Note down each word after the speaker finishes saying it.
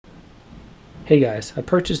Hey guys, I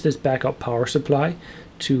purchased this backup power supply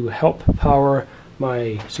to help power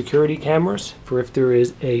my security cameras for if there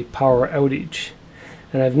is a power outage.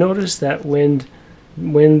 And I've noticed that when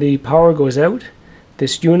the power goes out,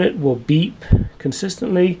 this unit will beep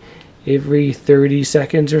consistently every 30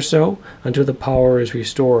 seconds or so until the power is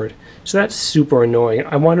restored. So that's super annoying.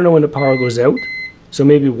 I want to know when the power goes out. So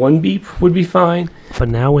maybe one beep would be fine. But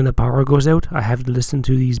now when the power goes out, I have to listen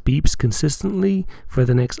to these beeps consistently for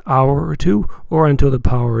the next hour or two, or until the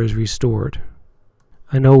power is restored.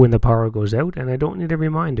 I know when the power goes out, and I don't need a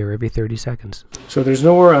reminder every 30 seconds. So there's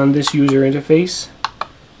nowhere on this user interface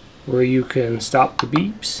where you can stop the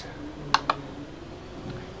beeps.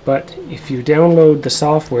 But if you download the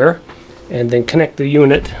software and then connect the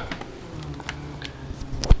unit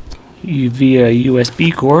via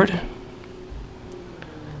USB cord,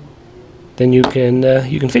 then you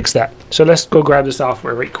can fix that. So let's go grab the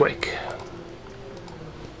software right quick.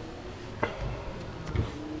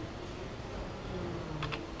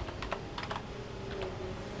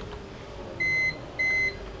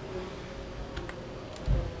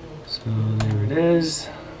 So there it is.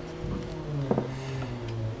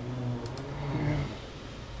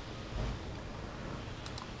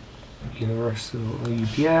 Universal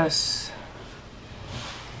UPS.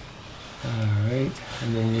 Alright,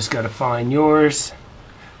 and then you just got to find yours.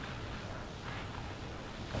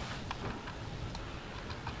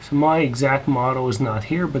 So my exact model is not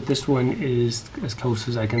here, but this one is as close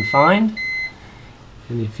as I can find.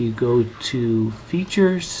 And if you go to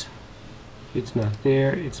features, it's not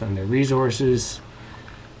there, it's under resources,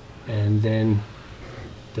 and then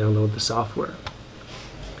download the software.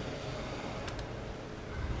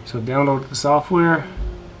 So download the software.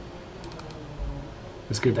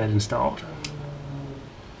 Let's get that installed.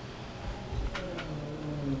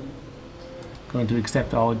 Going to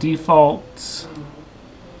accept all defaults.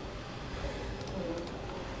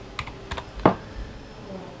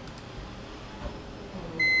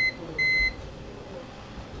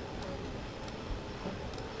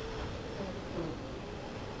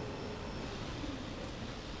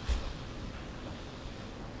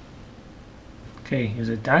 Okay, is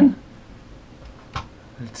it done?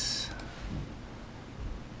 Let's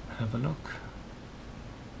have a look.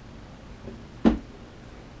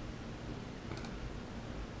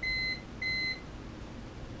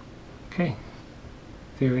 Okay,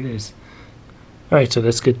 there it is. Alright, so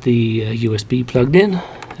let's get the USB plugged in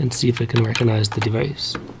and see if it can recognize the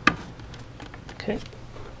device. Okay,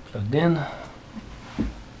 plugged in.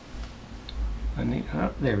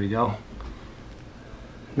 There we go.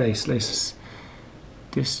 Nice.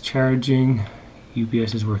 Discharging.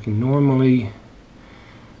 UPS is working normally.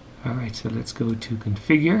 Alright, so let's go to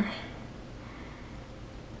configure.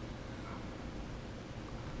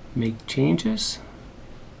 Make changes.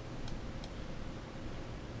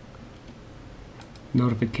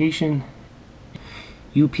 Notification.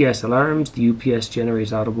 UPS alarms. The UPS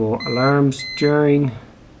generates audible alarms during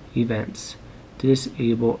events.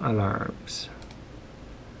 Disable alarms.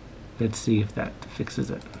 Let's see if that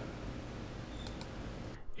fixes it.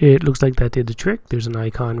 It looks like that did the trick. There's an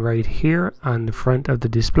icon right here on the front of the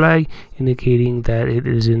display indicating that it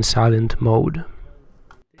is in silent mode.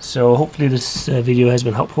 So hopefully this video has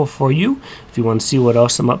been helpful for you. If you want to see what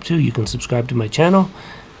else I'm up to, you can subscribe to my channel.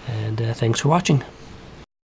 And thanks for watching.